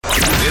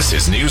This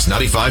is News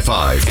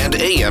 95.5 and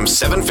AM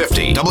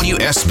 750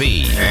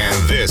 WSB.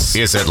 And this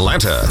is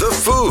Atlanta. The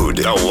food,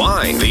 the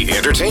wine, the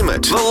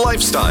entertainment, the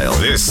lifestyle.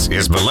 This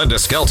is Belinda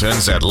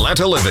Skelton's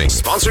Atlanta Living,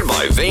 sponsored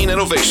by Vane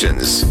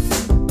Innovations.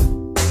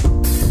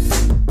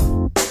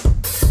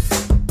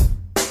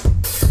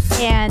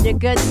 And a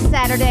good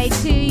Saturday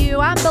to you.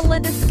 I'm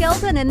Belinda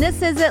Skelton, and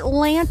this is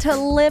Atlanta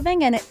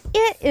Living, and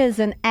it is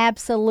an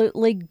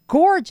absolutely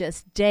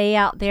gorgeous day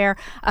out there.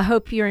 I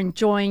hope you're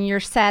enjoying your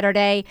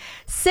Saturday.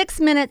 6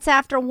 minutes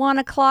after 1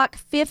 o'clock,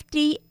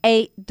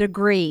 58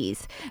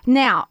 degrees.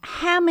 Now,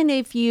 how many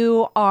of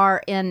you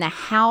are in the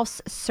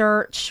house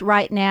search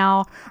right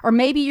now? Or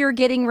maybe you're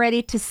getting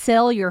ready to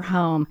sell your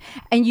home,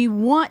 and you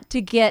want to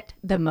get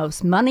the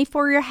most money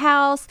for your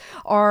house,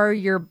 or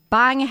you're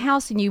buying a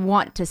house and you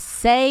want to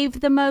save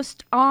the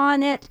most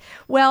on it?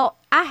 Well,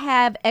 I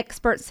have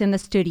experts in the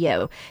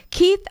studio.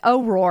 Keith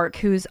O'Rourke,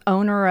 who's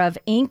owner of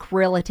Inc.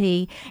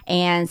 Realty,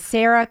 and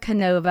Sarah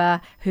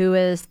Canova, who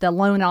is the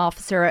loan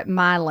officer at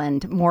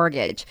Myland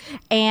Mortgage.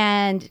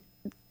 And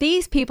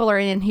these people are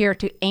in here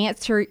to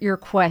answer your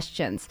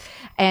questions.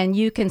 And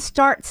you can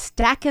start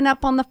stacking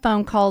up on the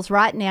phone calls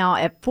right now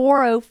at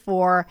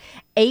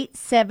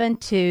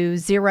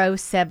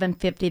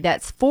 404-872-0750.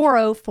 That's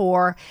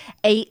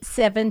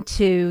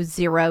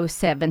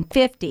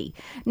 404-872-0750.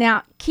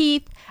 Now,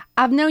 Keith,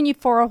 I've known you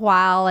for a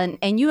while,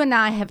 and you and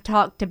I have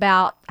talked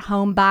about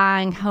home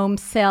buying, home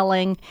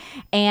selling,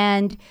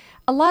 and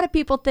a lot of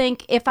people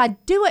think if I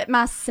do it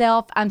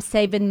myself, I'm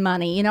saving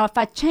money. You know, if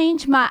I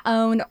change my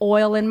own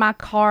oil in my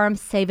car, I'm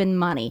saving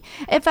money.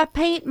 If I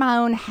paint my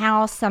own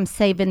house, I'm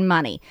saving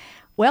money.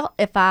 Well,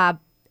 if I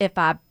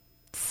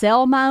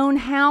sell my own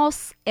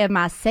house, am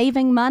I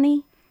saving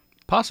money?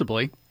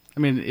 Possibly. I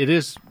mean, it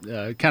is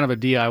kind of a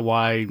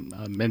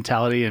DIY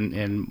mentality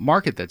and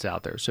market that's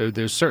out there. So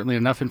there's certainly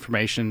enough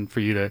information for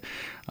you to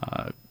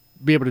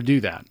be able to do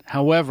that.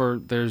 However,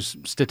 there's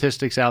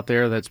statistics out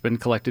there that's been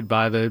collected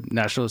by the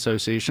National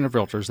Association of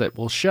Realtors that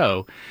will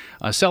show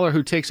a seller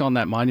who takes on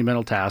that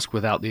monumental task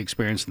without the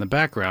experience in the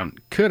background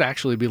could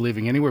actually be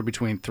leaving anywhere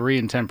between 3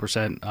 and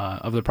 10%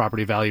 of the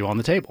property value on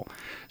the table.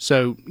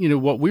 So,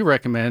 what we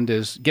recommend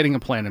is getting a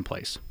plan in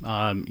place.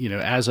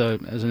 As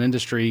an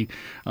industry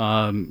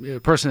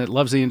person that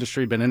loves the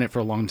industry, been in it for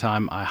a long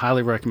time, I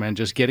highly recommend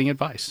just getting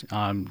advice.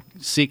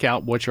 Seek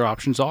out what your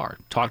options are.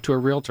 Talk to a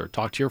realtor.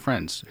 Talk to your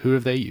friends. Who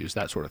have they used?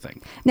 That sort of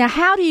thing. Now,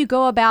 how do you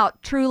go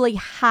about truly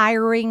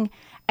hiring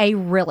a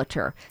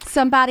realtor?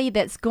 Somebody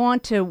that's going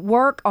to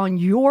work on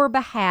your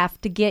behalf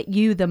to get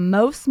you the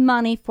most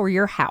money for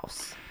your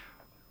house.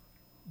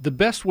 The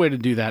best way to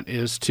do that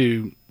is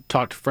to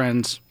talk to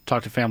friends,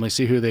 talk to family,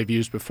 see who they've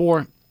used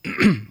before,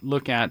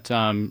 look at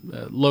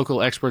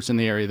local experts in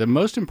the area. The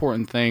most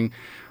important thing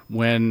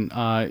when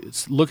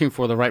looking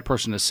for the right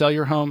person to sell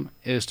your home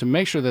is to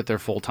make sure that they're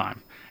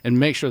full-time and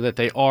make sure that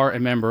they are a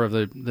member of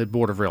the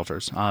Board of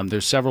Realtors.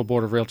 There's several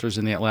Board of Realtors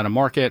in the Atlanta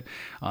market.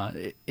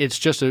 It's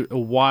just a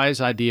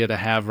wise idea to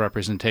have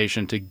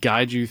representation to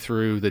guide you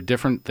through the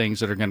different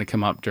things that are going to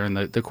come up during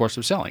the course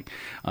of selling.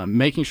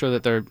 Making sure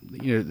that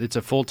it's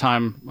a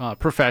full-time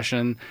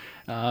profession.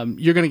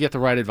 You're going to get the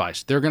right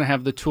advice. They're going to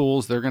have the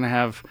tools. They're going to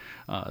have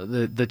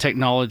the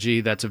technology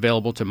that's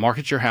available to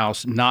market your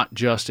house, not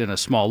just in a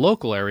small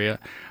local area,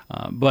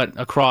 but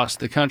across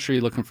the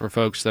country, looking for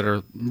folks that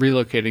are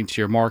relocating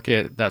to your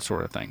market, that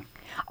sort of thing.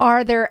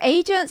 Are there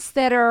agents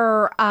that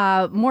are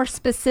more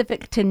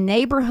specific to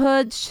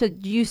neighborhoods?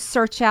 Should you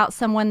search out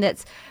someone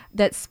that's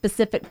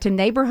specific to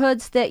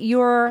neighborhoods that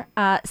you're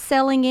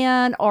selling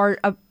in, or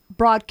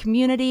broad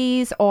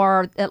communities,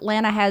 or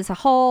Atlanta as a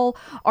whole,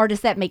 or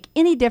does that make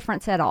any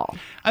difference at all?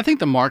 I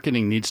think the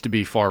marketing needs to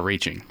be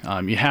far-reaching.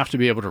 You have to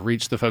be able to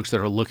reach the folks that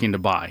are looking to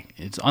buy.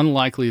 It's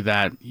unlikely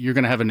that you're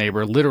going to have a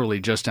neighbor literally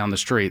just down the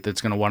street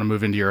that's going to want to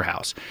move into your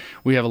house.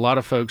 We have a lot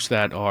of folks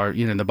that are,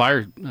 in the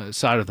buyer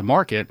side of the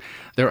market.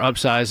 They're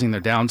upsizing,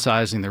 they're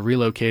downsizing, they're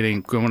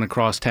relocating, going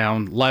across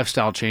town,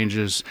 lifestyle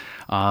changes,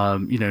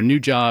 new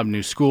job,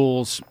 new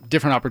schools,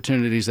 different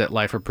opportunities that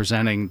life are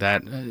presenting.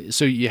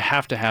 So you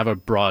have to have a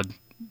broad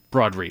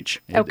reach.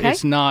 Okay.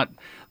 It's not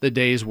the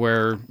days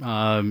where,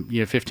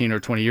 15 or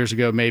 20 years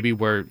ago, maybe,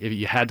 where if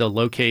you had to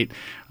locate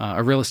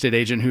a real estate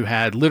agent who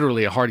had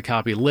literally a hard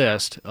copy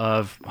list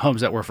of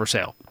homes that were for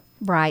sale.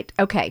 Right.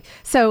 Okay.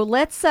 So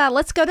let's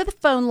go to the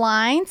phone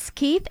lines,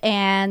 Keith,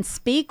 and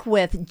speak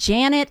with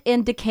Janet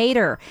in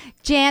Decatur.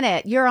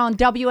 Janet, you're on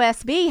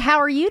WSB. How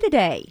are you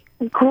today?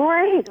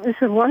 Great. It's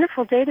a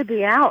wonderful day to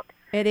be out.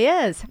 It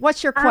is.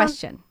 What's your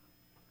question?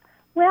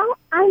 Well,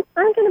 I'm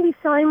going to be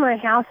selling my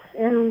house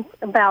in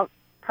probably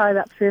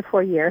about 3 or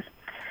 4 years,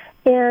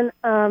 and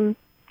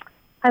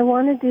I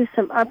want to do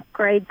some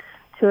upgrades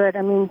to it.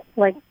 I mean,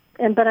 but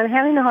I'm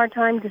having a hard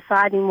time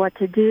deciding what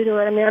to do to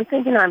it. I mean, I'm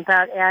thinking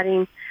about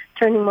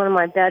turning one of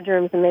my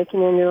bedrooms and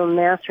making it into a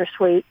master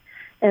suite,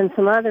 and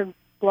some other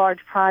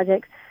large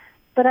projects.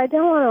 But I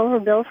don't want to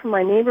overbuild for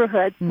my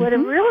neighborhood. Mm-hmm. Would a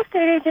real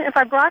estate agent, if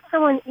I brought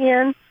someone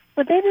in,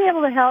 would they be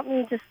able to help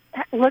me just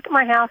look at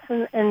my house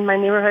and my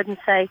neighborhood and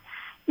say,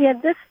 yeah,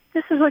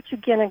 this is what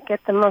you're going to get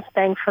the most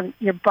bang for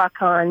your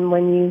buck on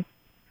when you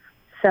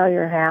sell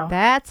your house?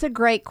 That's a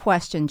great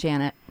question,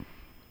 Janet.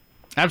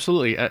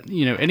 Absolutely.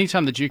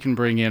 Anytime that you can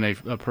bring in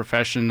a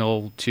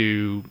professional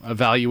to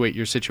evaluate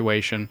your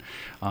situation,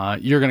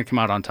 you're going to come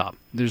out on top.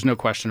 There's no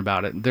question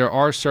about it. There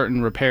are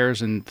certain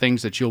repairs and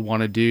things that you'll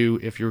want to do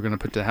if you're going to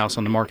put the house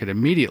on the market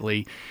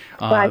immediately.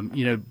 Right.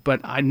 But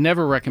I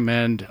never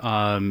recommend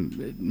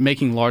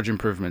making large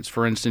improvements.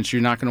 For instance,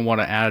 you're not going to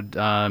want to add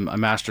a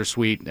master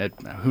suite at,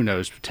 who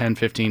knows, $10,000,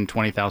 $15,000,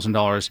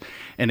 $20,000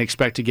 and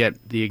expect to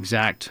get the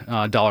exact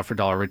dollar for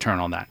dollar return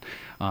on that.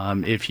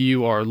 If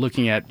you are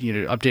looking at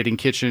updating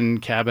kitchen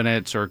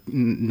cabinets or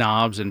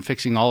knobs and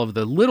fixing all of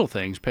the little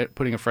things,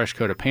 putting a fresh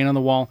coat of paint on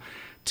the wall,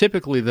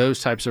 typically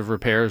those types of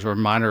repairs or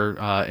minor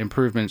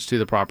improvements to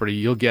the property,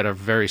 you'll get a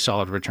very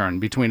solid return,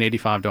 between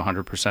 85 to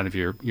 100% of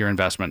your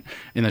investment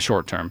in the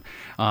short term.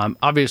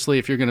 Obviously,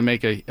 if you're going to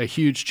make a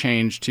huge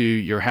change to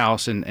your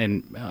house and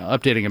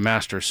updating a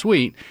master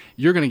suite,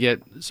 you're going to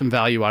get some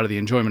value out of the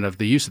enjoyment of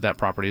the use of that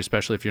property,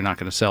 especially if you're not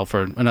going to sell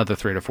for another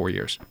 3 to 4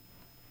 years.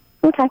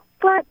 Okay.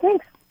 All right.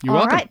 Thanks. You're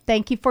welcome. All right.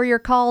 Thank you for your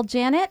call,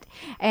 Janet.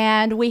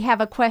 And we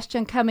have a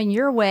question coming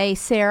your way,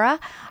 Sarah,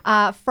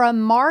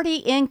 from Marty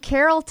in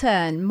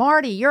Carrollton.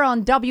 Marty, you're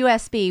on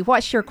WSB.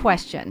 What's your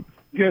question?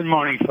 Good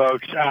morning,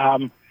 folks.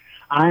 I'm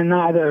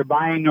neither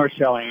buying nor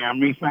selling.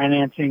 I'm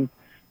refinancing,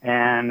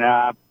 and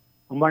I'm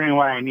wondering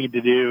what I need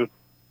to do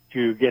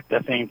to get the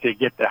thing to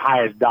get the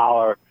highest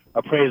dollar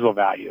appraisal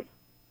value.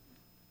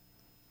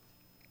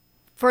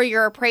 For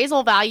your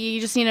appraisal value, you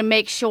just need to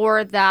make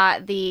sure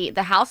that the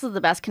house is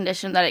the best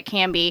condition that it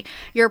can be.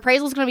 Your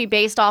appraisal is going to be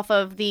based off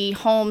of the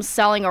homes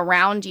selling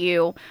around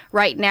you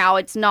right now.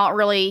 It's not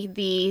really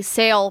the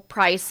sale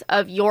price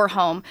of your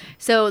home.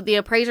 So the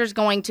appraiser is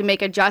going to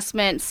make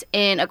adjustments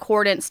in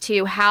accordance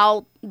to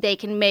how they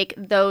can make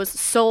those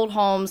sold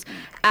homes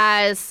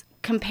as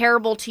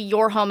comparable to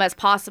your home as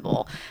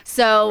possible.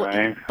 So,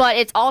 Right. But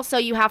it's also,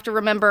 you have to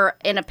remember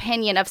an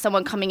opinion of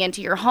someone coming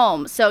into your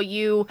home. So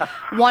you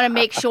want to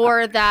make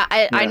sure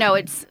that, I know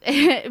it's,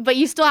 but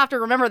you still have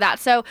to remember that.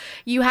 So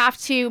you have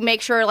to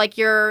make sure like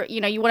you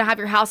want to have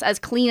your house as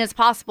clean as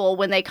possible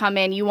when they come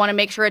in. You want to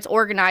make sure it's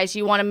organized.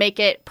 You want to make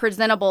it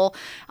presentable,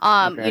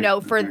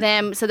 for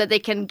them so that they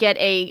can get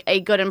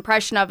a good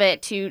impression of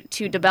it to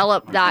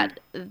develop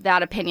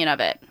that opinion of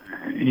it.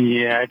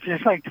 Yeah, it's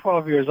just like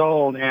 12 years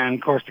old, and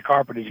of course the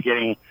carpet is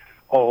getting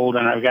old,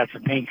 and I've got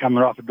some paint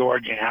coming off the door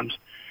jambs.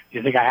 Do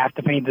you think I have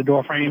to paint the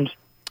door frames?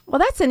 Well,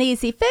 that's an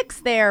easy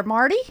fix there,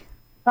 Marty.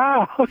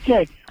 Oh,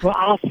 okay. Well,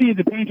 I'll see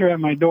the painter at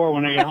my door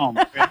when I get home.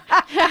 Okay?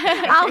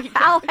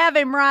 I'll have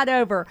him right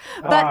over.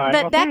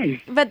 But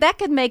thanks. that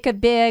could make a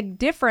big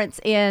difference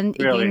in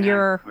Really?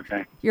 your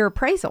Okay. your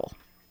appraisal.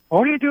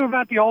 What do you do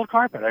about the old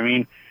carpet? I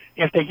mean,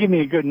 if they give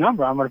me a good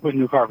number, I'm going to put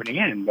new carpeting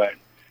in. But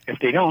if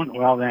they don't,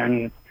 well,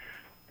 then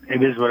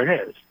it is what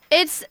it is.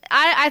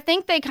 I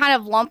think they kind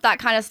of lump that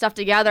kind of stuff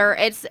together.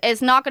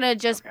 It's not going to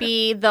just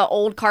be the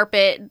old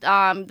carpet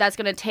that's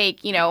going to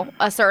take,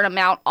 a certain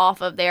amount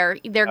off of there.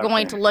 They're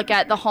going to look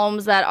at the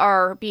homes that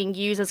are being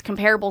used as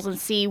comparables and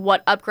see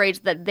what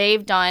upgrades that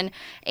they've done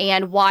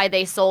and why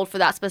they sold for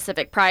that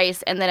specific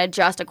price, and then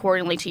adjust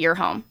accordingly to your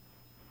home.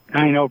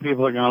 I know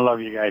people are going to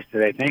love you guys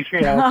today. Thanks for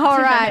your help. All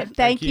right.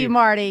 Thank you, you.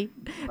 Marty.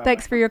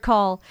 Thanks for your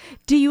call.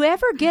 Do you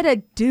ever get a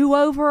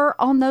do-over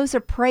on those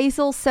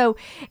appraisals? So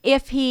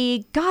if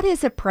he got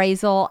his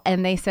appraisal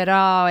and they said,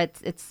 oh,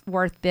 it's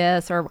worth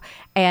this,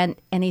 and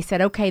he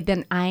said, okay,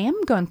 then I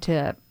am going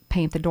to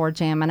paint the door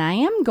jamb and I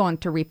am going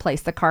to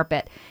replace the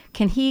carpet.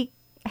 Can he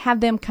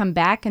have them come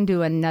back and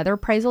do another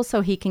appraisal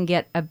so he can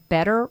get a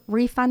better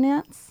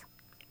refinance?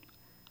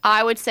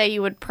 I would say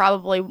you would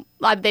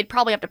they'd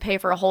probably have to pay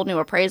for a whole new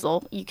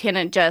appraisal. You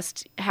couldn't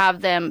just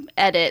have them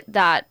edit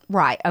that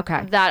Right,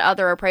 okay. that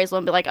other appraisal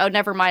and be like, oh,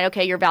 never mind,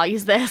 okay, your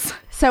value's this.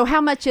 So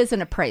how much is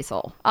an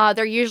appraisal?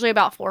 They're usually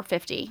about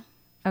 $450.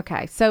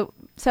 Okay, so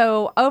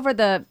over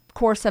the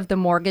course of the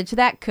mortgage,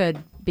 that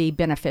could be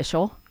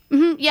beneficial.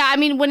 Mm-hmm. Yeah, I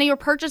mean, when you're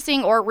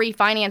purchasing or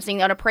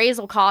refinancing, an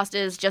appraisal cost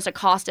is just a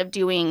cost of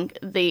doing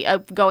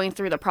going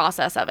through the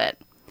process of it.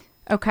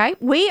 Okay.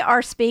 We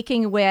are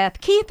speaking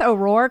with Keith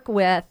O'Rourke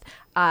with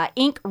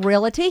Inc.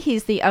 Realty.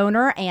 He's the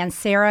owner, and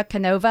Sarah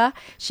Canova.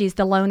 She's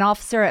the loan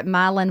officer at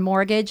Mylan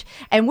Mortgage.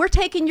 And we're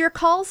taking your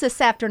calls this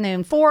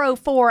afternoon,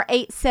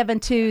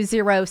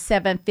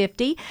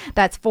 404-872-0750.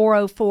 That's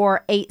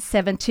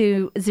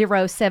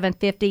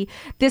 404-872-0750.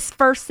 This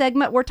first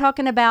segment, we're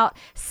talking about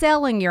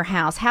selling your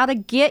house, how to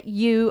get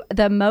you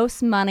the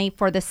most money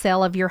for the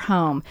sale of your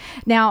home.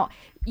 Now,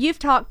 you've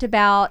talked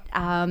about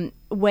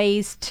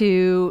ways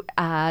to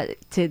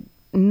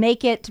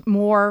make it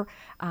more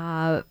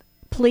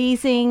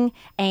pleasing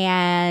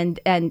and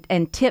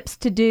tips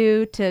to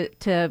do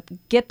to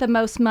get the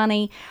most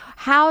money.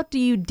 How do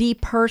you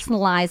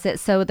depersonalize it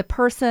so the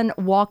person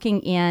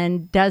walking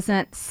in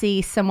doesn't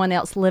see someone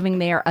else living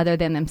there other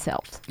than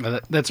themselves?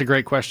 That's a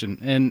great question,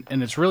 and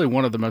it's really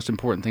one of the most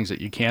important things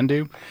that you can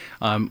do.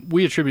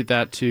 We attribute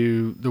that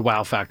to the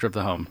wow factor of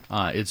the home.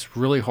 It's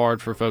really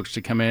hard for folks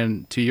to come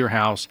in to your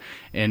house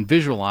and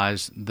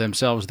visualize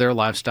themselves, their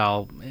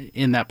lifestyle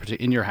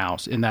in your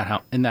house, in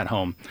that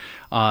home.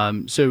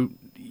 So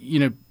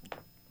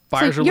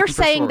buyers so are you're looking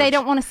for saying they storage.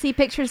 don't want to see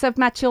pictures of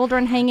my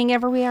children hanging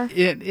everywhere?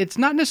 It's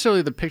not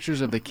necessarily the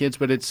pictures of the kids,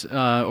 but it's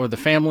or the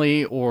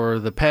family or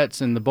the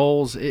pets and the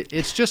bowls.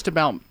 It's just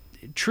about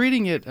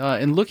treating it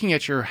and looking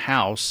at your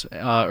house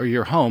or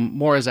your home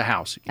more as a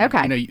house.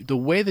 Okay. The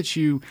way that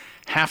you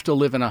have to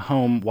live in a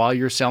home while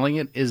you're selling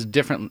it is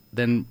different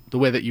than the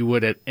way that you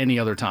would at any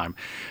other time.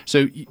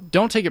 So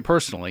don't take it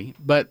personally,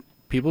 but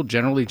people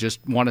generally just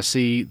want to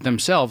see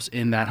themselves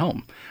in that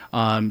home.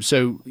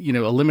 So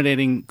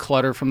eliminating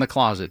clutter from the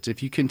closets.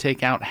 If you can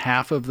take out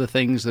half of the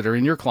things that are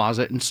in your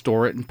closet and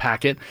store it and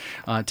pack it,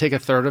 take a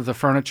third of the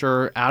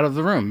furniture out of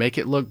the room, make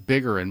it look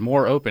bigger and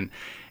more open.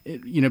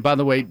 By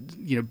the way,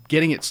 you're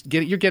getting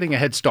a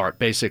head start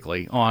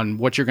basically on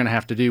what you're going to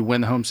have to do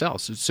when the home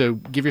sells. So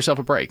give yourself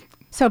a break.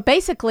 So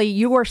basically,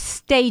 you are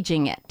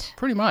staging it.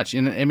 Pretty much.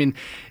 And I mean,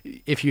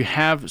 if you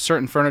have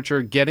certain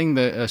furniture, getting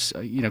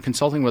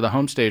consulting with a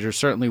home stager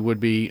certainly would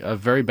be a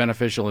very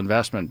beneficial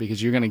investment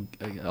because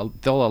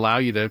they'll allow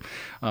you to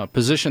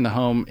position the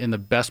home in the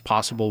best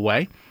possible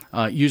way.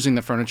 Using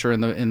the furniture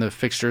and the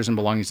fixtures and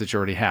belongings that you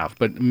already have,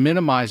 but think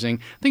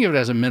of it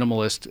as a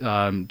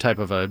minimalist type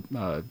of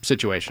a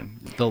situation.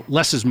 The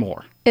less is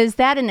more. Is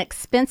that an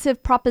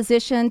expensive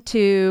proposition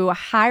to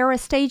hire a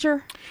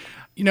stager?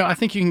 I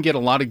think you can get a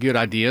lot of good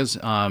ideas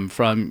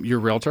from your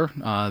realtor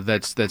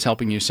that's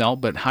helping you sell,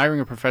 but hiring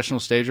a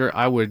professional stager,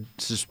 I would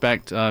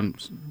suspect,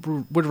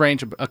 would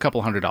range a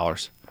couple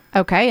 $100.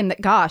 Okay, and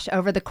gosh,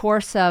 over the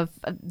course of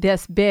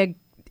this big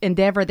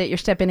endeavor that you're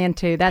stepping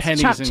into, that's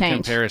pennies chump in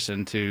change.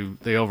 comparison to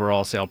the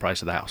overall sale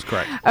price of the house.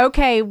 Correct.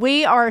 Okay,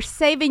 we are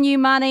saving you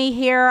money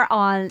here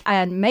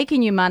and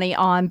making you money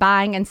on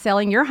buying and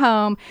selling your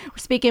home. We're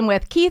speaking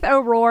with Keith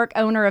O'Rourke,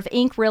 owner of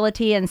Inc.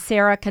 Realty, and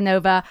Sarah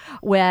Canova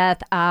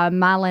with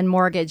Mylan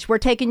Mortgage. We're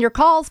taking your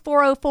calls,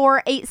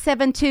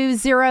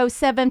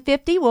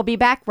 404-872-0750. We'll be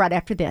back right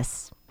after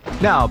this.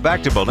 Now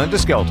back to Belinda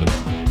Skelton.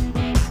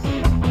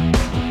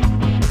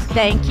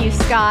 Thank you,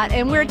 Scott.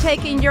 And we're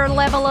taking your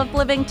level of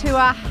living to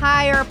a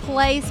higher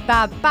place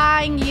by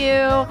buying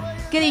you,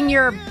 getting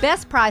your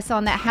best price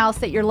on that house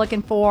that you're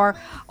looking for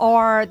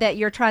or that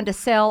you're trying to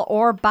sell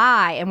or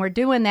buy. And we're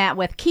doing that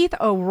with Keith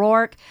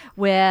O'Rourke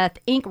with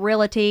Inc.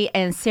 Realty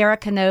and Sarah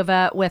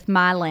Canova with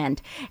Myland.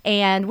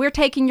 And we're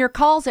taking your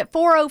calls at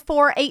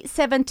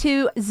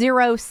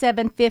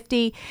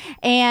 404-872-0750.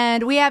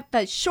 And we have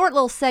a short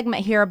little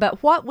segment here,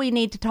 but what we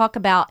need to talk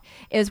about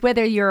is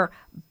whether you're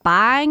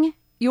buying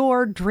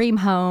your dream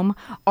home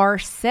or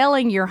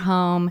selling your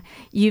home,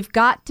 you've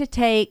got to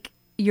take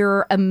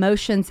your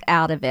emotions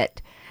out of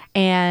it.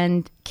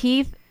 And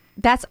Keith,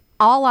 that's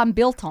all I'm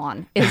built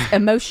on is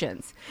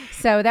emotions.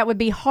 So that would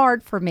be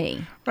hard for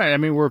me. Right. I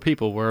mean, we're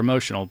people. We're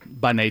emotional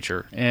by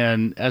nature.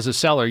 And as a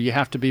seller, you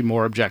have to be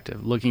more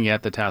objective, looking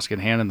at the task at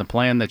hand and the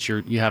plan that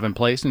you have in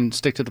place and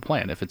stick to the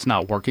plan. If it's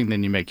not working,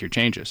 then you make your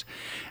changes.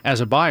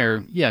 As a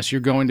buyer, yes, you're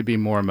going to be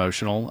more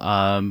emotional,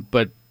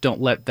 but don't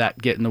let that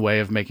get in the way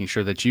of making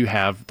sure that you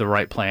have the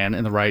right plan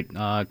and the right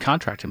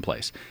contract in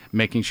place,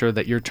 making sure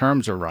that your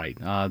terms are right,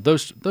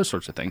 those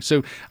sorts of things.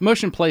 So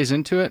emotion plays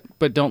into it,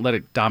 but don't let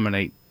it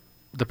dominate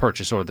the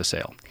purchase or the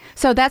sale.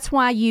 So that's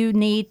why you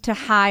need to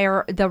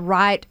hire the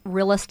right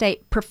real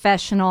estate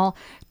professional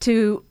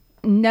to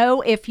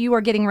know if you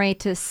are getting ready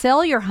to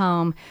sell your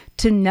home,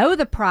 to know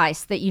the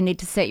price that you need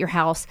to set your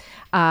house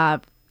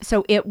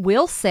so it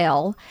will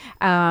sell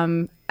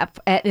in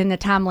a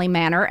timely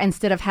manner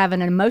instead of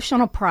having an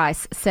emotional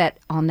price set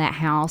on that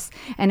house.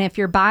 And if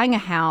you're buying a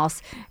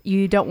house,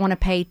 you don't want to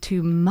pay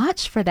too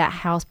much for that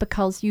house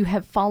because you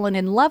have fallen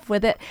in love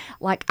with it,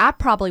 like I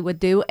probably would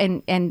do,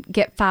 and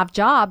get 5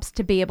 jobs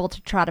to be able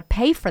to try to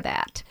pay for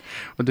that.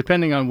 Well,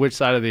 depending on which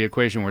side of the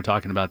equation we're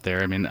talking about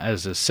there, I mean,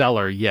 as a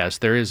seller, yes,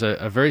 there is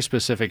a very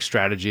specific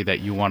strategy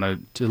that you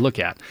want to look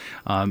at.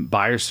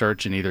 Buyers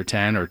search in either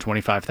 $10,000 or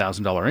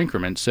 $25,000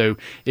 increments. So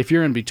if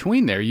you're in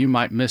between there, you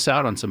might miss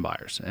out on some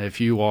buyers.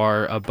 If you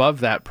are above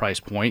that price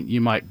point,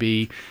 you might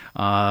be,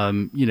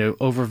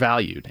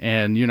 overvalued,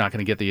 and you're not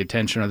going to get the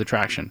attention or the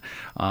traction.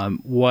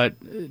 What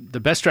the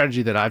best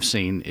strategy that I've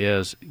seen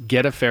is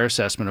get a fair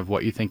assessment of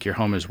what you think your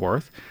home is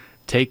worth.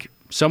 Take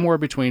somewhere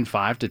between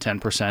 5 to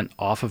 10%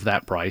 off of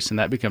that price, and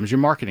that becomes your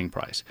marketing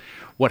price.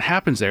 What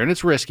happens there, and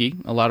it's risky,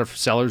 a lot of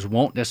sellers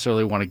won't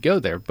necessarily want to go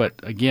there, but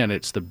again,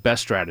 it's the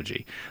best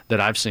strategy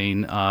that I've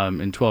seen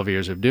in 12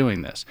 years of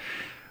doing this.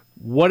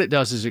 What it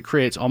does is it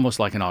creates almost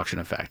like an auction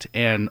effect.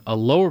 And a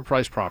lower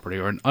priced property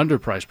or an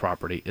underpriced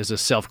property is a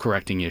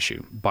self-correcting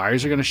issue.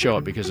 Buyers are going to show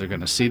up because they're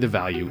going to see the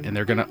value and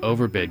they're going to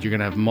overbid. You're going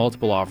to have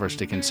multiple offers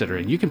to consider,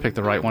 and you can pick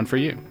the right one for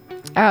you.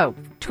 Oh,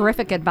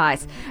 terrific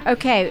advice.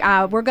 Okay,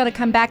 we're going to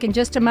come back in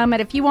just a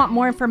moment. If you want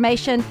more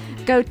information,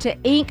 go to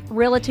Inc.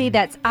 Realty.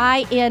 That's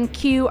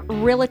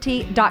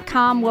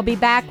INQRealty.com. We'll be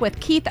back with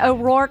Keith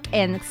O'Rourke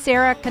and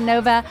Sarah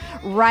Canova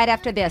right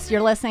after this.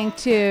 You're listening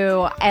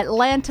to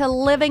Atlanta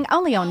Living,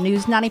 only on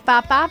News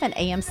 95.5 and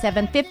AM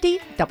 750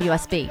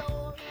 WSB.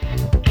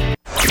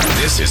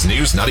 This is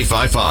News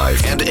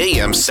 95.5 and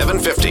AM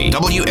 750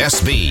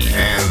 WSB.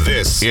 And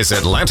this is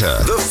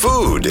Atlanta. The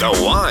food, the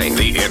wine,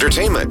 the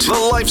entertainment,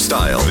 the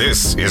lifestyle.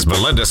 This is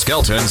Belinda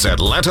Skelton's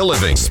Atlanta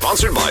Living,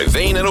 sponsored by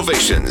Vane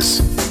Innovations.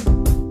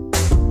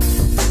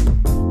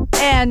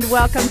 And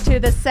welcome to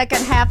the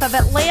second half of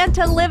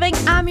Atlanta Living.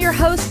 I'm your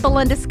host,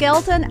 Belinda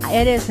Skelton.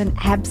 It is an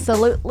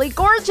absolutely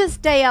gorgeous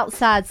day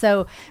outside,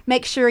 so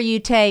make sure you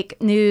take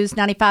News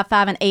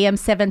 95.5 and AM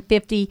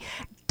 750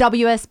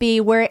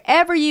 WSB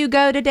wherever you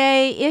go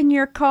today, in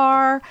your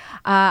car,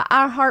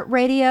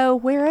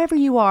 iHeartRadio, wherever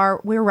you are,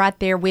 we're right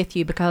there with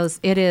you because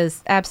it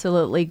is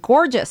absolutely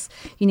gorgeous.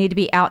 You need to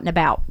be out and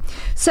about.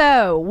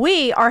 So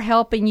we are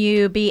helping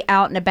you be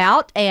out and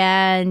about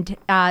and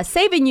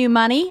saving you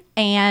money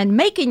and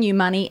making you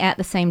money at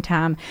the same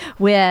time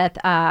with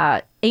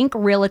Inc.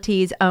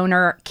 Realty's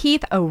owner,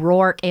 Keith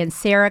O'Rourke, and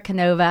Sarah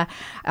Canova,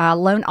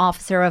 loan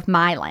officer of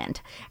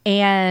Myland.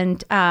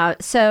 And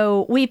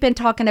so we've been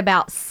talking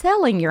about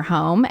selling your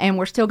home, and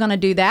we're still going to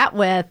do that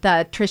with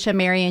Tricia,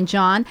 Mary, and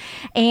John.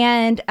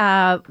 And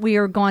we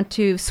are going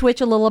to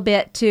switch a little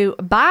bit to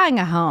buying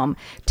a home.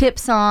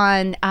 Tips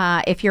on,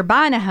 if you're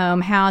buying a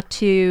home, how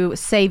to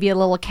save you a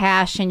little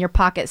cash in your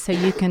pocket so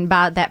you can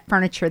buy that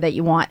furniture that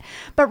you want.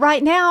 But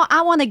right now,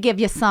 I want to give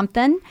you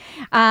something.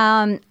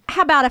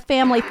 How about a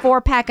family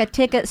 4-pack of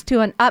tickets to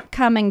an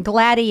upcoming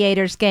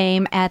Gladiators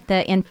game at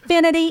the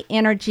Infinity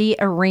Energy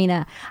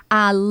Arena?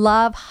 I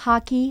love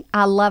hockey.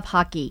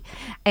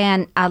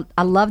 And I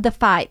love the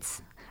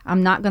fights.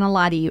 I'm not going to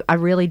lie to you. I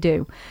really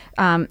do.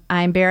 I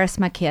embarrass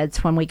my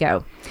kids when we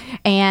go.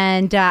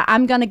 And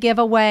I'm going to give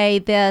away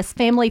this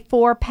family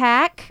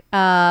 4-pack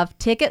of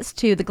tickets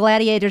to the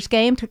Gladiators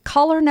game to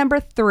caller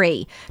number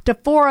 3 to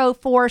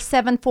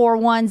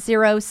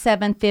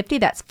 404-741-0750.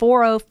 That's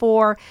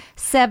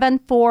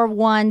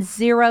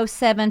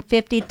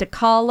 404-741-0750 to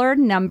caller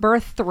number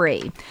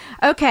 3.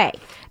 Okay.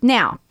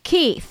 Now,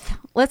 Keith,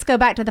 let's go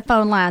back to the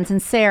phone lines.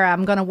 And Sarah,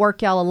 I'm going to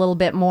work y'all a little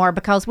bit more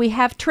because we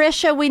have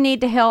Tricia we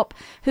need to help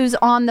who's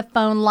on the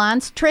phone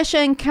lines.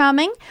 Tricia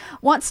incoming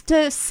wants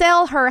to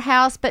sell her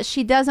house, but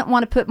she doesn't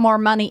want to put more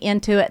money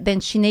into it than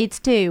she needs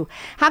to.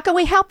 How can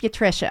we help you,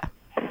 Tricia?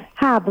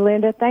 Hi,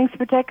 Belinda. Thanks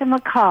for taking my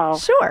call.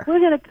 Sure. We're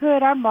going to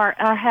put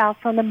our house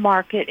on the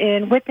market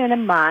within a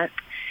month,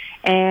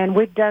 and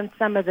we've done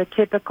some of the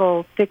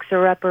typical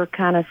fixer-upper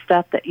kind of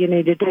stuff that you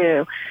need to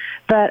do.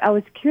 But I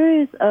was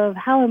curious of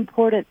how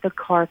important the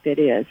carpet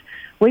is.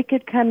 We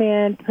could come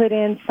in, put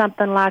in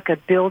something like a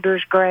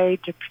builder's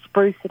grade to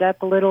spruce it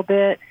up a little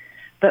bit,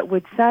 but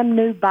would some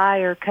new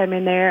buyer come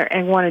in there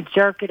and want to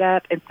jerk it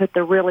up and put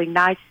the really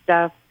nice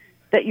stuff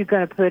that you're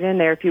going to put in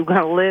there if you're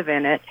going to live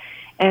in it?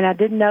 And I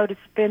didn't know to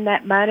spend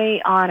that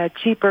money on a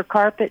cheaper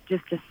carpet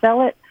just to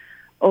sell it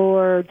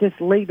or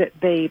just leave it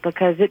be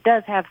because it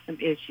does have some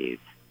issues.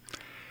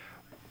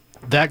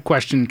 That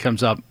question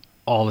comes up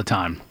all the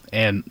time.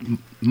 And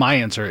my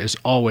answer is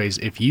always,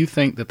 if you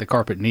think that the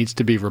carpet needs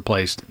to be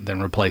replaced, then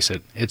replace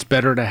it. It's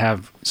better to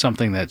have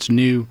something that's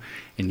new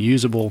and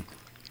usable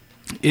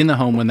in the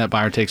home when that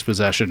buyer takes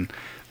possession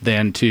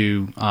than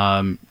to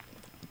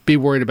be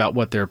worried about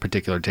what their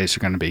particular tastes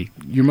are going to be.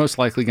 You're most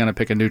likely going to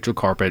pick a neutral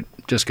carpet.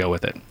 Just go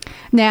with it.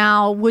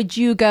 Now, would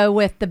you go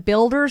with the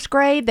builder's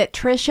grade that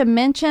Tricia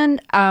mentioned?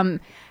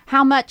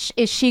 How much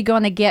is she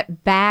going to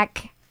get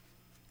back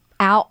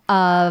out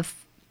of,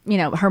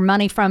 her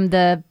money from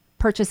the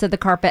purchase of the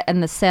carpet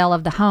and the sale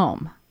of the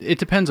home? It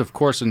depends, of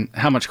course, on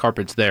how much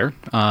carpet's there.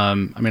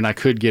 I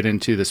could get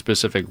into the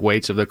specific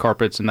weights of the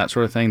carpets and that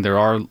sort of thing. There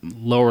are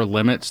lower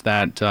limits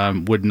that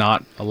would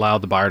not allow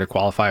the buyer to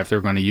qualify if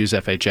they're going to use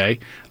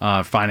FHA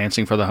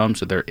financing for the home.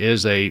 So there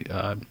is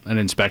an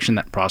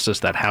inspection process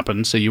that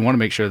happens. So you want to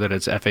make sure that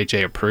it's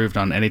FHA approved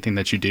on anything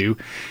that you do.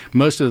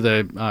 Most of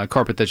the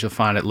carpet that you'll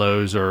find at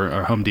Lowe's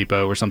or Home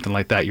Depot or something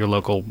like that, your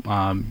local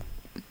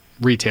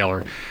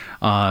retailer,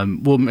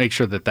 will make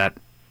sure that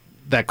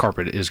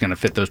carpet is going to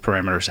fit those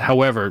parameters.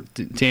 However,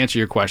 to answer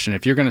your question,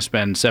 if you're going to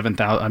spend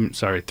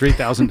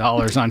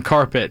 $3,000 on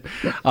carpet,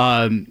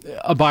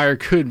 a buyer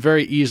could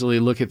very easily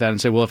look at that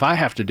and say, well, if I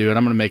have to do it,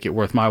 I'm going to make it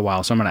worth my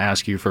while. So I'm going to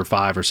ask you for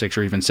 $5,000 or $6,000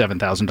 or even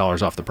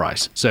 $7,000 off the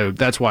price. So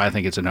that's why I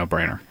think it's a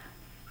no-brainer.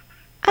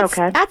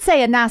 I'd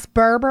say a nice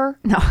Berber.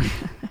 No,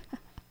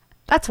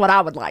 that's what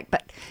I would like.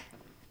 But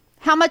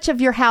how much of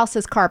your house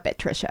is carpet,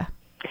 Tricia?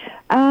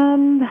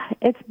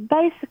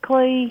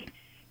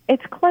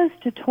 It's close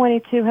to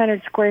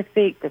 2,200 square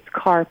feet that's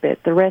carpet.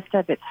 The rest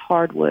of it's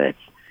hardwoods.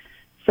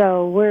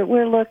 So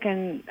we're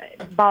looking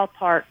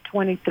ballpark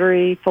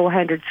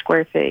 400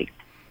 square feet.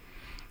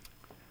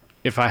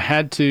 If I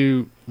had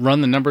to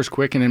run the numbers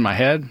quick and in my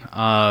head,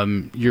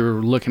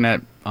 you're looking at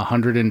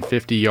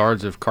 150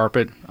 yards of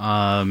carpet.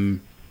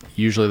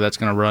 Usually that's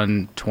going to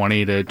run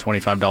 $20 to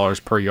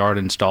 $25 per yard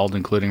installed,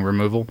 including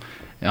removal.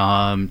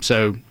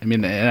 So, I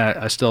mean, and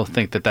I still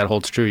think that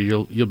holds true.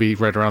 You'll be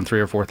right around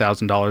 $3,000 or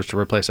 $4,000 to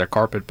replace that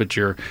carpet, but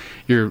you're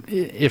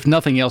if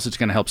nothing else, it's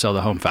going to help sell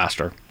the home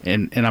faster.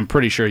 And I'm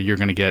pretty sure you're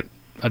going to get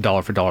a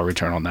dollar for dollar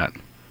return on that.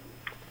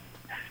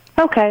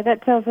 Okay,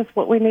 that tells us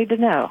what we need to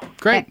know.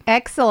 Great.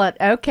 Excellent.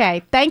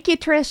 Okay. Thank you,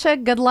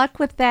 Tricia. Good luck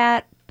with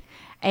that.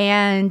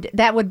 And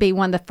that would be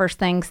one of the first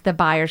things the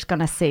buyer's going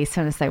to see as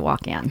soon as they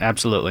walk in.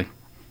 Absolutely.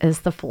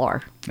 Is the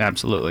floor.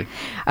 Absolutely.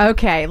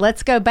 Okay,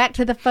 let's go back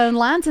to the phone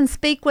lines and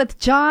speak with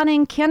John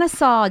in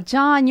Kennesaw.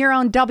 John, you're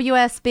on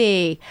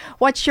WSB.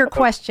 What's your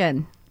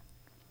question?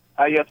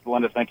 Yes,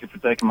 Belinda, thank you for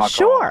taking my call.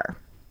 Sure.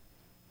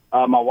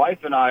 My wife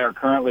and I are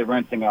currently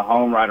renting a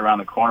home right around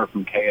the corner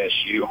from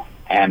KSU,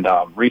 and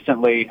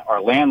recently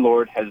our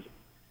landlord has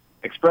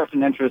expressed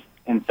an interest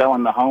in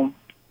selling the home.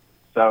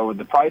 So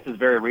the price is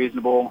very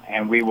reasonable,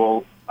 and we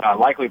will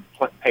likely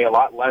pay a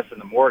lot less in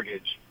the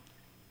mortgage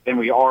than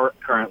we are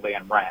currently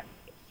in rent.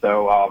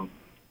 So,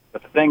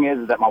 but the thing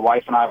is that my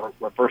wife and I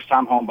we're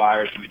first-time home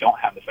buyers, and we don't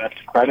have the best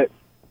credit,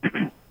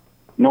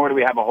 nor do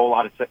we have a whole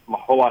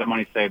lot of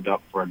money saved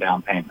up for a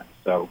down payment.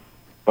 So,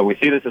 but we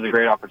see this as a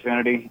great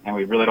opportunity, and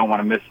we really don't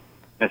want to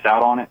miss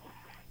out on it.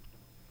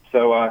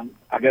 So,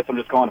 I guess I'm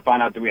just calling to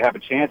find out, do we have a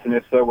chance, and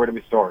if so, where do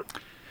we start?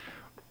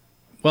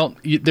 Well,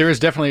 there is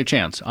definitely a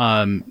chance.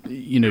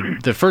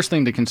 The first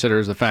thing to consider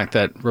is the fact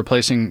that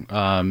replacing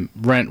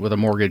rent with a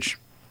mortgage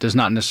does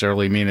not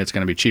necessarily mean it's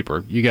going to be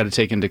cheaper. You got to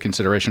take into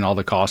consideration all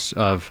the costs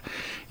of,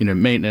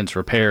 maintenance,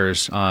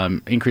 repairs,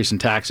 increase in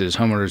taxes,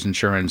 homeowners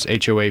insurance,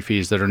 HOA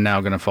fees that are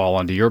now going to fall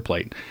onto your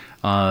plate.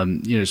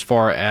 As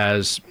far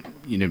as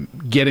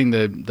getting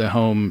the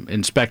home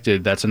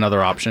inspected, that's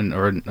another option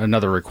or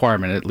another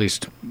requirement, at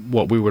least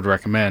what we would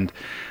recommend.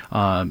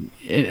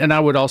 And I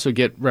would also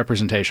get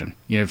representation.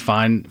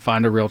 Find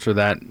a realtor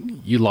that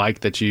you like,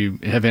 that you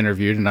have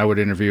interviewed, and I would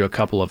interview a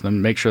couple of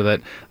them. Make sure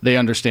that they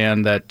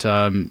understand that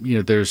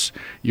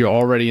you're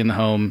already in the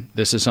home.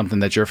 This is something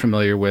that you're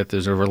familiar with.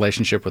 There's a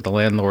relationship with the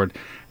landlord,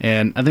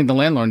 and I think the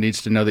landlord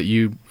needs to know that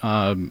you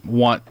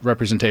want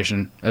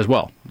representation as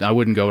well. I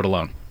wouldn't go it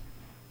alone.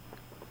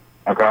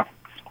 Okay.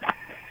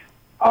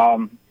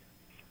 I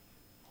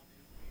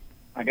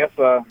guess.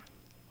 Do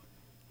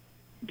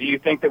you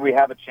think that we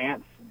have a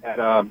chance at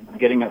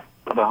getting the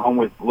home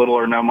with little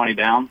or no money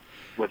down,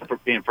 with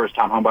being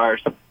first-time home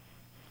buyers?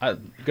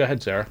 Go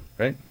ahead, Sarah.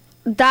 Right.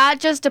 That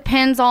just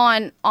depends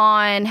on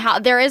how.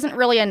 There isn't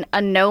really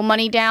a no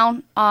money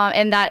down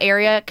in that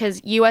area,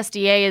 because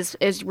USDA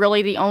is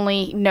really the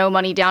only no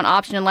money down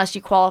option unless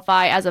you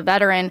qualify as a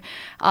veteran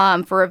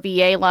for a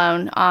VA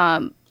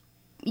loan.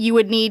 You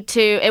would need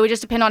to. It would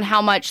just depend on how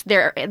much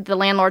the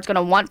landlord's going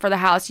to want for the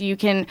house. You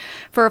can,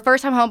 for a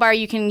first-time home buyer,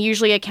 you can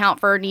usually account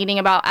for needing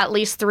about at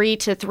least 3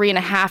 to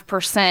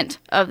 3.5%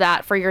 of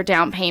that for your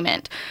down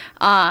payment.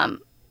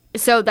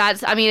 So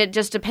that's. It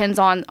just depends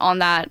on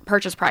that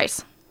purchase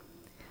price.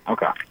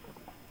 Okay.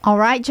 All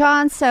right,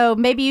 John. So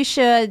maybe you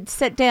should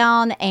sit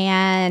down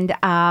and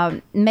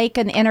make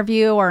an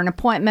interview or an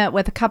appointment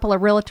with a couple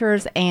of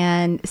realtors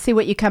and see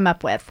what you come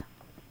up with.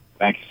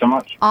 Thank you so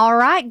much. All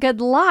right.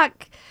 Good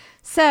luck.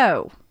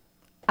 So,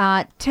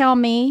 tell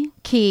me,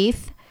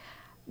 Keith,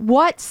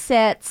 what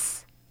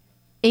sets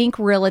Inc.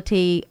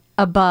 Realty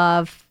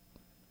above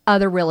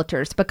other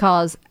realtors?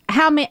 Because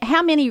how many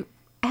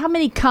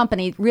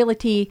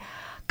realty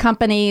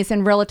companies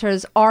and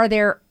realtors are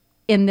there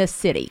in this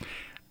city?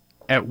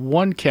 At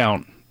one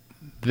count,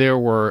 there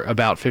were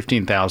about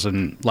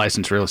 15,000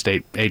 licensed real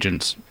estate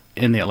agents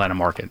in the Atlanta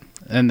market,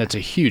 and that's a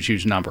huge,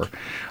 huge number.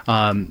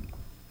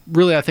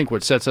 Really, I think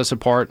what sets us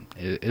apart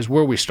is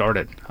where we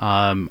started.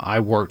 I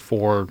worked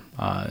for,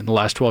 in the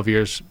last 12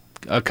 years,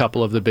 a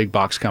couple of the big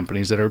box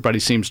companies that everybody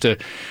seems to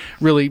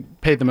really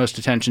pay the most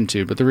attention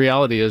to. But the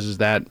reality is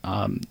that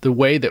the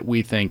way that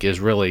we think is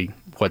really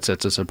what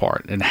sets us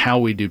apart and how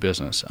we do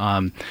business.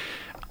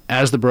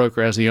 As the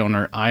broker, as the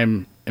owner,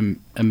 I'm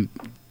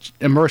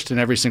immersed in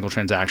every single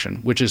transaction,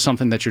 which is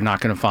something that you're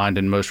not going to find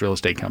in most real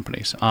estate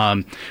companies.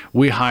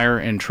 We hire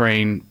and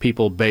train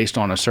people based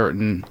on a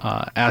certain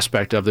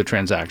aspect of the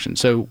transaction.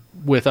 So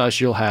with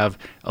us, you'll have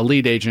a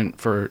lead agent,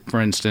 for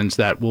instance,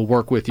 that will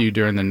work with you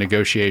during the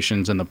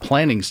negotiations and the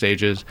planning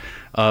stages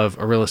of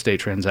a real estate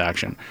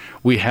transaction.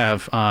 We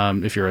have,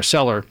 if you're a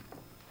seller,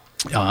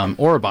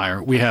 or a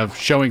buyer, we have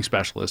showing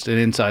specialists and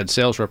inside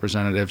sales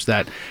representatives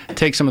that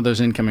take some of those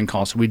incoming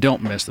calls so we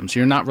don't miss them. So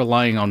you're not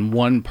relying on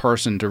one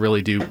person to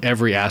really do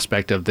every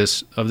aspect of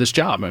this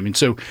job.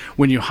 So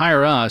when you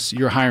hire us,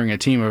 you're hiring a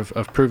team of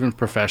proven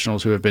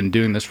professionals who have been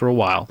doing this for a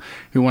while,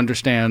 who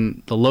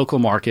understand the local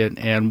market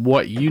and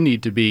what you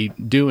need to be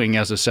doing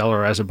as a seller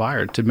or as a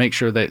buyer to make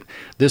sure that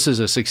this is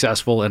a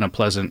successful and a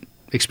pleasant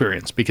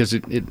experience, because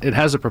it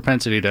has a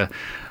propensity to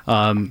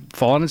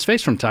fall on its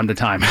face from time to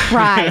time.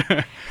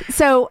 Right.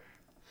 So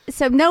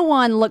no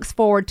one looks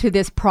forward to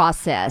this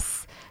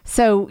process.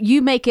 So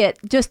you make it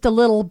just a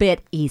little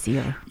bit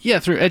easier. Yeah,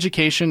 through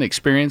education,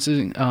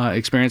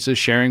 experiences,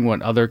 sharing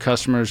what other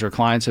customers or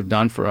clients have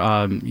done for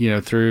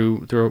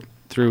through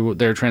through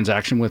their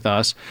transaction with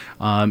us,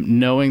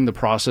 knowing the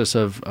process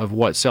of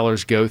what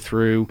sellers go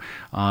through,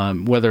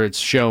 whether it's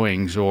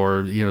showings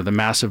or the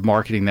massive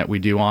marketing that we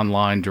do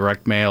online,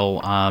 direct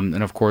mail,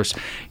 and of course,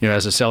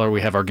 as a seller,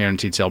 we have our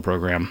guaranteed sale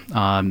program.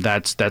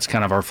 That's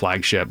kind of our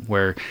flagship,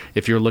 where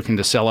if you're looking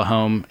to sell a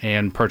home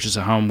and purchase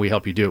a home, we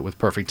help you do it with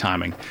perfect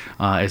timing.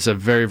 It's a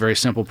very, very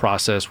simple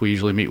process. We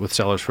usually meet with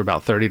sellers for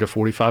about 30 to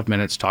 45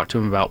 minutes, talk to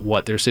them about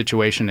what their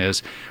situation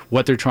is,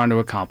 what they're trying to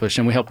accomplish,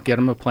 and we help get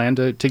them a plan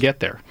to get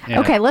there. And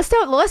okay, let's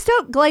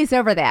don't glaze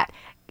over that.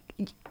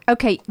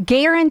 Okay,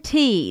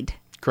 guaranteed.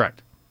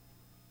 Correct.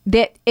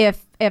 That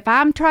if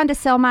I'm trying to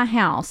sell my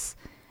house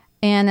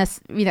in a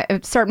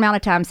certain amount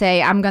of time,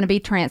 say I'm going to be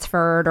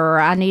transferred or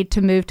I need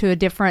to move to a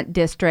different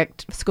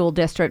school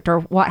district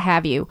or what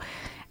have you,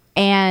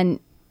 and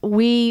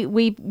we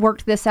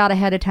worked this out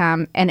ahead of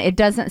time and it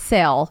doesn't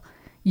sell,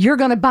 you're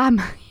going to buy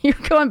my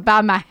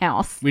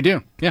house. We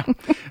do, yeah.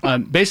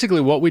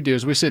 Basically, what we do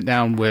is we sit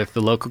down with the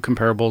local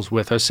comparables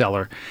with a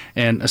seller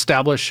and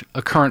establish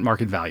a current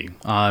market value.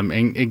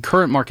 And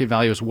current market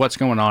value is what's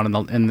going on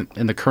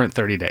in the current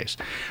 30 days.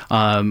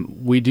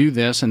 We do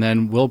this, and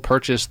then we'll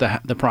purchase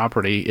the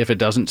property if it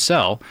doesn't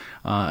sell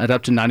at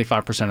up to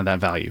 95% of that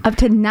value. Up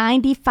to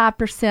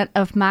 95%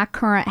 of my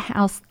current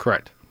house.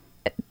 Correct.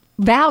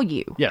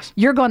 Value. Yes.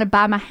 You're going to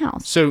buy my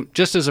house. So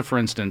just as a for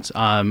instance,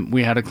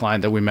 we had a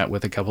client that we met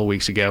with a couple of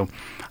weeks ago.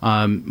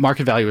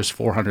 Market value was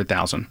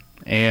 $400,000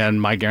 and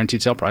my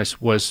guaranteed sale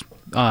price was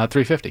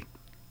 $350,000.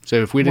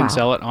 So if we didn't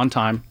sell it on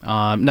time,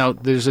 now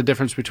there's a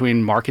difference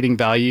between marketing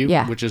value,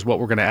 which is what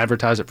we're going to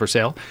advertise it for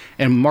sale,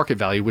 and market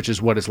value, which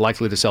is what it's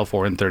likely to sell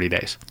for in 30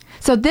 days.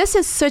 So this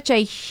is such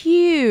a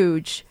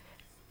huge,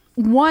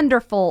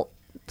 wonderful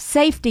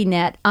safety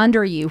net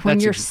under you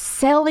when you're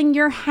selling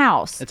your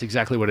house. That's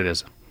exactly what it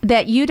is.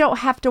 That you don't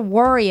have to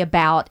worry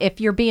about if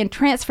you're being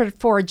transferred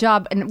for a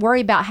job and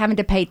worry about having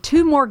to pay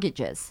 2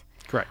 mortgages.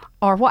 Correct.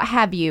 Or what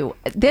have you.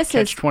 This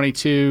is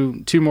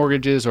Catch-22, 2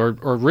 mortgages, or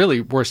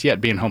really worse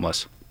yet, being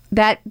homeless.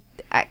 That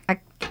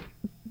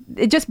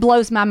it just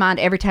blows my mind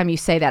every time you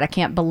say that. I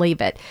can't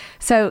believe it.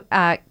 So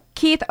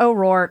Keith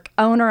O'Rourke,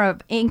 owner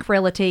of Inc.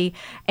 Realty,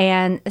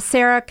 and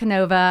Sarah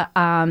Canova,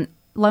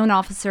 loan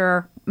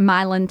officer,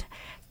 Myland.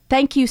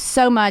 Thank you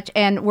so much.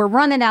 And we're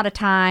running out of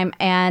time,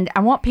 and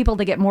I want people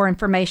to get more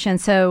information.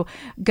 So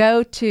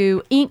go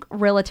to Inc.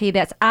 Realty.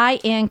 That's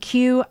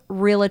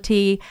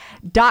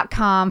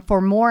INQRealty.com for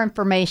more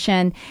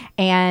information.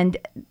 And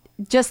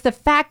just the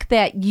fact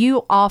that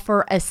you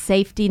offer a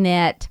safety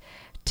net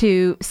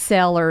to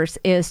sellers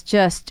is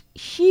just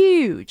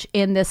huge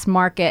in this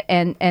market,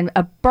 and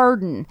a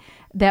burden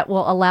that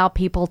will allow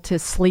people to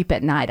sleep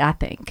at night, I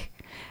think.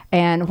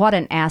 And what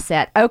an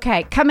asset.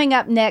 Okay, coming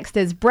up next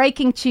is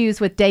Breaking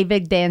Chews with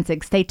David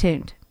Danzig. Stay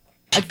tuned.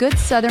 A good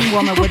Southern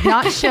woman would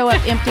not show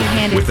up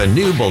empty-handed. With the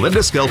new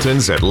Belinda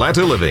Skelton's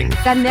Atlanta Living.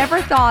 I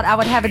never thought I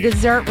would have a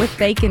dessert with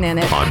bacon in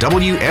it. On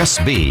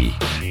WSB.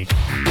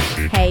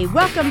 Hey,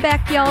 welcome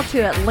back, y'all, to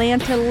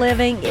Atlanta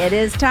Living. It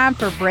is time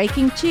for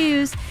Breaking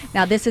Chews.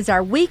 Now, this is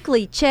our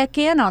weekly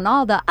check-in on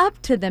all the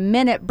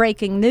up-to-the-minute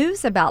breaking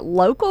news about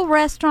local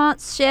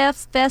restaurants,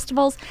 chefs,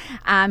 festivals.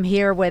 I'm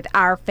here with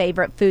our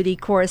favorite foodie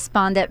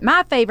correspondent,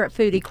 my favorite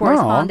foodie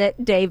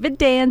correspondent, David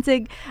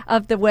Danzig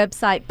of the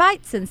website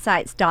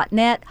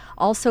BitesandSites.net,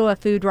 also a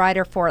food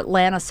writer for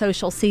Atlanta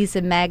Social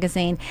Season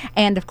magazine,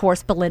 and, of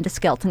course,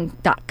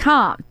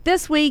 BelindaSkelton.com.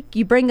 This week,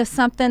 you bring us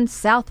something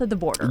south of the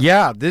border.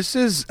 Yeah, this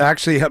is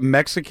actually a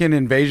Mexican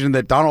invasion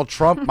that Donald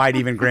Trump might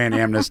even grant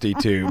amnesty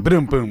to.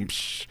 Boom, boom.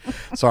 Shh.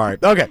 Sorry.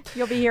 Okay.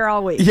 You'll be here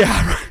all week.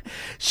 Yeah.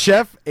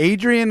 Chef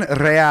Adrian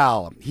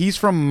Real. He's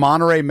from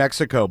Monterrey,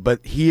 Mexico,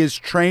 but he is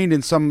trained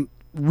in some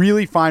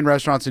really fine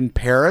restaurants in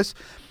Paris.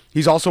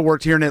 He's also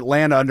worked here in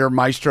Atlanta under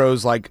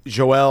maestros like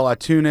Joel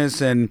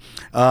Atunes and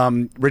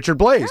Richard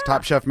Blaze,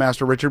 Top Chef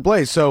Master Richard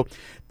Blaze. So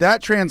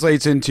that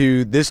translates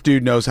into this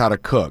dude knows how to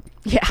cook.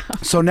 Yeah.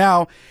 So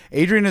now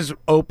Adrian has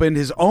opened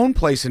his own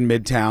place in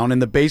Midtown in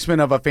the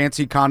basement of a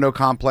fancy condo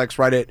complex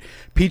right at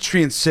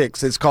Peachtree and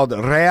 6th. It's called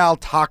Real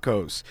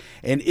Tacos,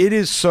 and it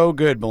is so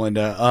good,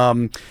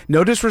 Belinda.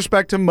 No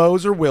disrespect to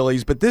Moe's or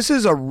Willie's, but this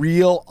is a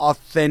real,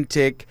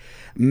 authentic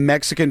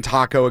Mexican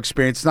taco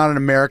experience. It's not an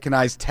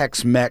Americanized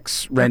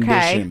Tex-Mex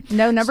rendition. Okay.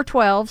 No number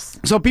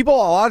 12s. So people, a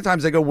lot of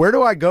times, they go, where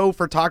do I go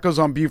for tacos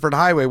on Buford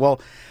Highway? Well,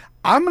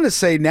 I'm going to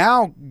say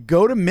now,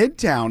 go to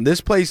Midtown. This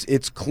place,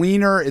 it's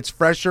cleaner, it's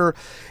fresher.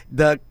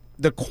 The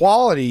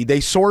quality, they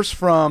source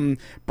from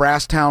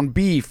Brasstown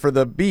beef for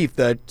the beef,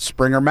 the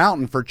Springer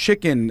Mountain for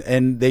chicken,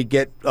 and they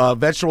get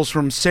vegetables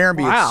from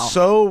Serenbe. Wow. It's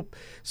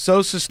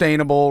so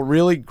sustainable,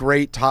 really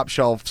great top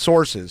shelf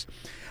sources.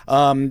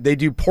 They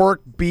do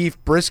pork,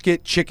 beef,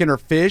 brisket, chicken, or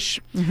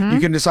fish. Mm-hmm. You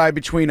can decide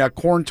between a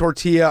corn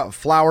tortilla, a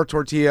flour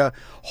tortilla,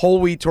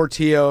 whole wheat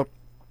tortilla,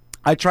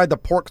 I tried the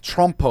pork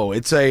trompo.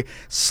 It's a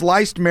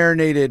sliced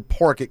marinated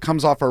pork. It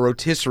comes off a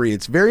rotisserie.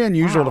 It's very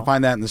unusual to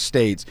find that in the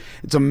States.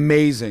 It's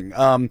amazing.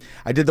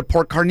 I did the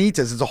pork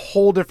carnitas. It's a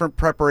whole different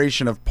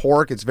preparation of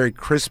pork. It's very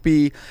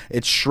crispy.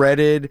 It's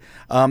shredded.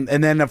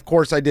 And then, of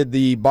course, I did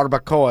the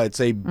barbacoa. It's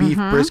a beef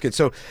brisket.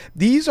 So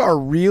these are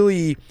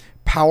really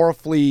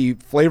powerfully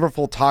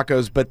flavorful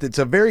tacos, but it's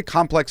a very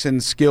complex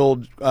and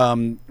skilled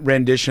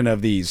rendition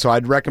of these. So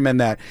I'd recommend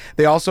that.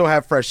 They also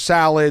have fresh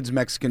salads,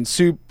 Mexican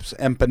soups,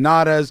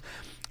 empanadas,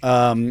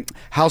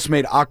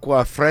 house-made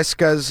agua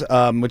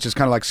frescas, which is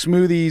kind of like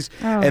smoothies,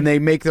 and they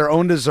make their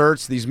own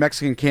desserts, these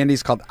Mexican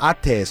candies called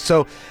ates.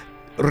 So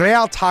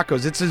Real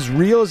Tacos, it's as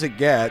real as it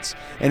gets,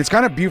 and it's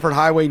kind of Buford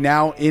Highway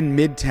now in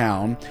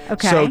Midtown.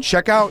 Okay. So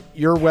check out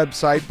your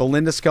website,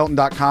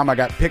 belindaskelton.com. I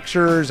got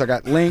pictures, I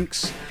got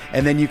links,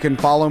 and then you can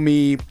follow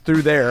me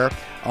through there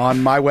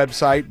on my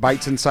website,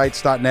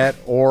 bytesinsights.net,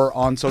 or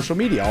on social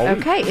media.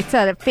 Okay, it's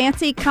at a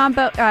fancy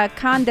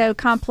condo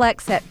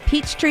complex at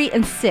Peachtree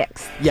and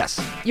 6th. Yes.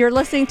 You're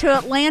listening to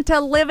Atlanta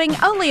Living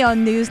only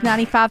on News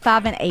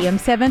 95.5 and AM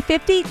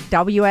 750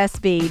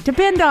 WSB.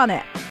 Depend on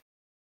it.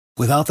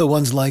 Without the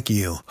ones like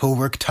you, who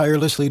work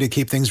tirelessly to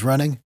keep things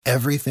running,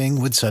 everything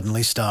would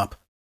suddenly stop.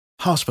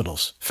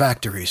 Hospitals,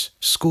 factories,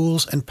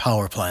 schools, and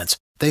power plants,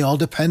 they all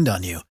depend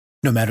on you.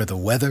 No matter the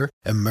weather,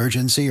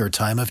 emergency, or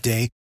time of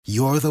day,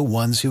 you're the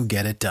ones who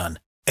get it done.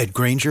 At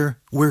Grainger,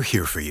 we're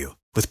here for you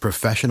with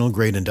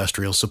professional-grade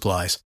industrial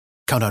supplies.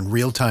 Count on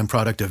real-time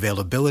product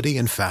availability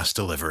and fast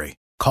delivery.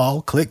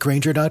 Call, click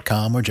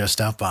Grainger.com, or just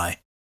stop by.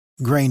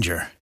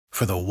 Grainger,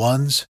 for the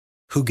ones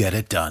who get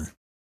it done.